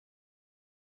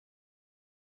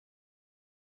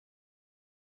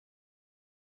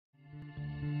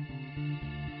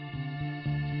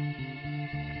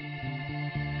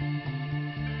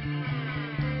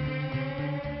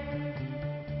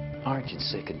Aren't you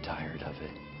sick and tired of it?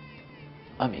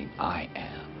 I mean, I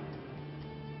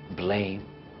am. Blame,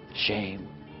 shame,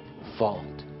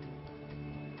 fault.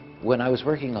 When I was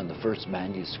working on the first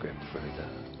manuscript for the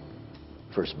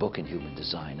first book in human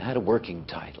design, I had a working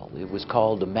title. It was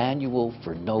called A Manual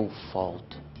for No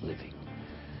Fault Living.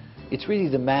 It's really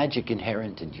the magic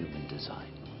inherent in human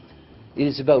design. It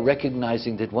is about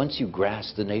recognizing that once you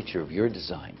grasp the nature of your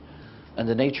design and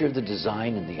the nature of the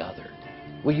design in the other,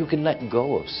 well, you can let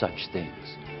go of such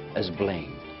things as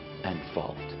blame and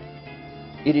fault.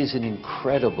 It is an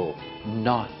incredible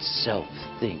not-self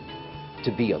thing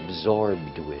to be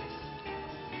absorbed with.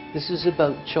 This is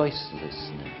about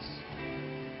choicelessness.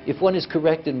 If one is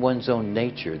correct in one's own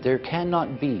nature, there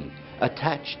cannot be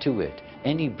attached to it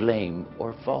any blame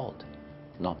or fault.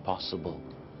 Not possible.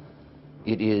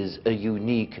 It is a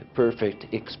unique, perfect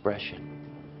expression.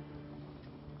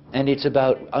 And it's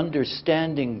about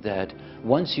understanding that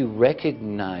once you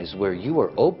recognize where you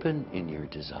are open in your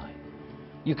design,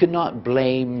 you cannot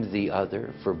blame the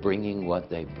other for bringing what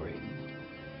they bring.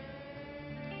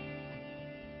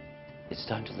 It's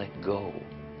time to let go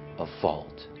of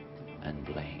fault and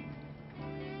blame.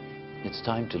 It's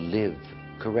time to live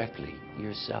correctly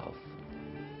yourself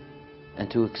and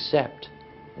to accept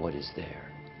what is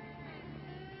there.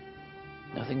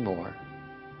 Nothing more,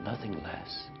 nothing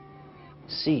less.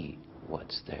 See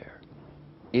what's there.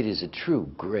 It is a true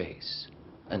grace,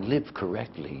 and live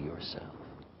correctly yourself.